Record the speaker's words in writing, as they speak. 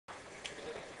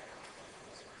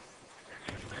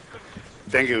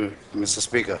Thank you, Mr.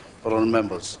 Speaker, honourable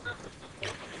members.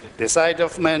 The sight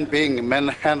of men being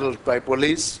manhandled by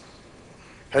police,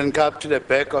 handcuffed to the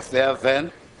back of their van,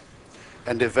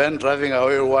 and the van driving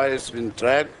away while it's been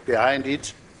dragged behind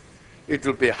it, it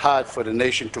will be hard for the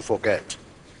nation to forget.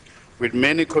 With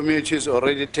many communities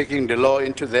already taking the law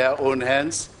into their own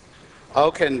hands,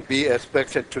 how can it be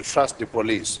expected to trust the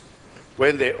police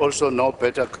when they also know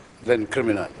better than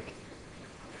criminals?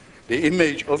 The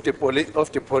image of the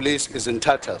police is in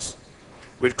tatters,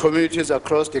 with communities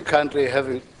across the country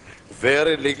having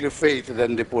very little faith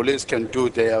that the police can do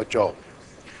their job.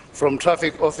 From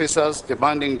traffic officers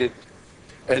demanding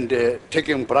and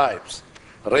taking bribes,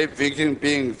 rape victims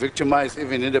being victimized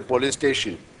even in the police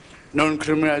station,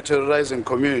 non-criminal terrorizing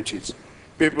communities,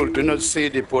 people do not see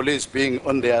the police being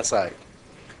on their side.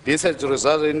 This has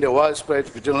resulted in the widespread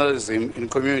vigilantism in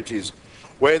communities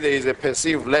where there is a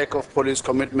perceived lack of police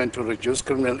commitment to reduce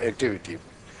criminal activity.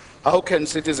 How can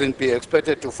citizens be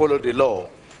expected to follow the law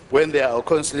when they are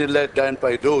constantly let down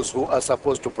by those who are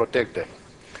supposed to protect them?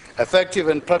 Effective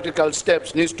and practical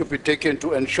steps need to be taken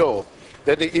to ensure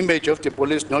that the image of the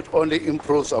police not only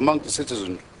improves among the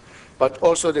citizens, but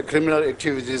also the criminal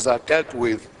activities are dealt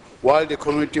with while the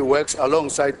community works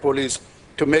alongside police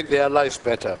to make their lives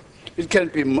better. It can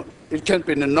be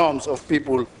the norms of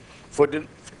people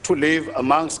to live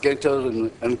amongst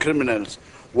gangsters and criminals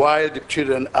while the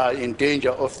children are in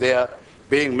danger of their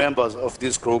being members of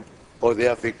this group or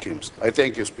their victims. I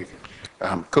thank you, Speaker.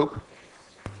 Coop.